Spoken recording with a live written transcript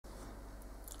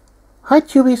Hi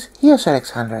Tubies, here's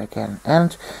Alexander again,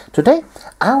 and today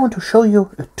I want to show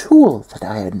you a tool that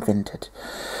I invented.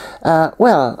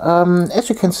 As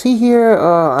you can see here,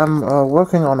 I'm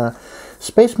working on a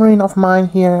Space Marine of mine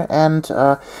here, and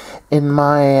in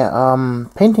my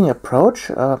painting approach,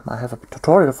 I have a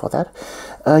tutorial for that,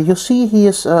 you see he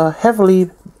is heavily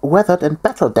weathered and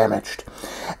battle damaged.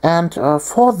 And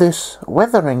for this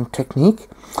weathering technique,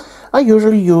 I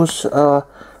usually use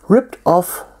ripped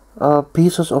off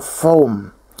pieces of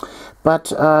foam, but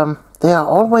they are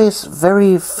always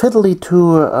very fiddly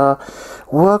to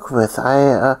work with.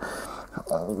 I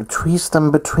tweeze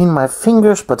them between my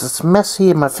fingers, but it's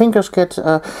messy. My fingers get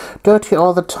dirty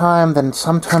all the time. Then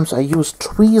sometimes I use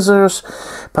tweezers,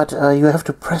 but you have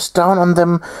to press down on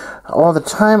them all the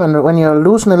time, and when you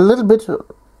loosen a little bit,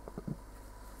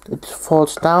 it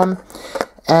falls down.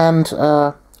 And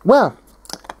well,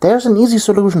 there's an easy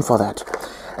solution for that.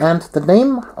 And the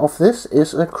name of this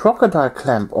is a crocodile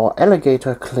clamp or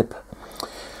alligator clip.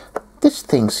 This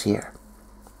thing's here.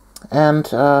 And,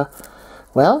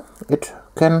 well, it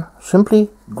can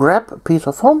simply grab a piece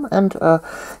of foam and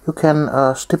you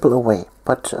can stipple away.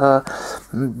 But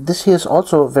this here is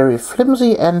also very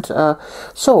flimsy, and to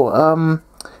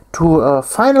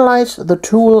finalize the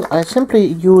tool, I simply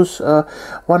use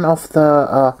one of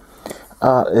the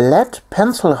lead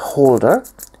pencil holder.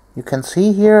 You can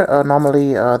see here,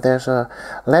 normally there's a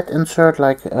lead insert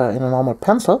like in a normal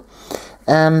pencil,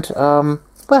 and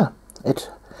well, it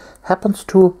happens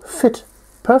to fit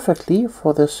perfectly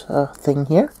for this thing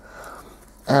here.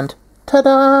 And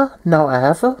ta-da! Now I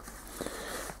have a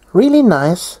really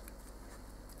nice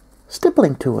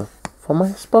stippling tool for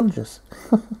my sponges.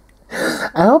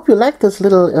 I hope you liked this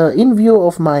little in-view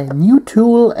of my new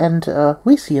tool, and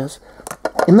we see us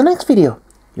in the next video.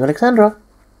 You're Alexandra.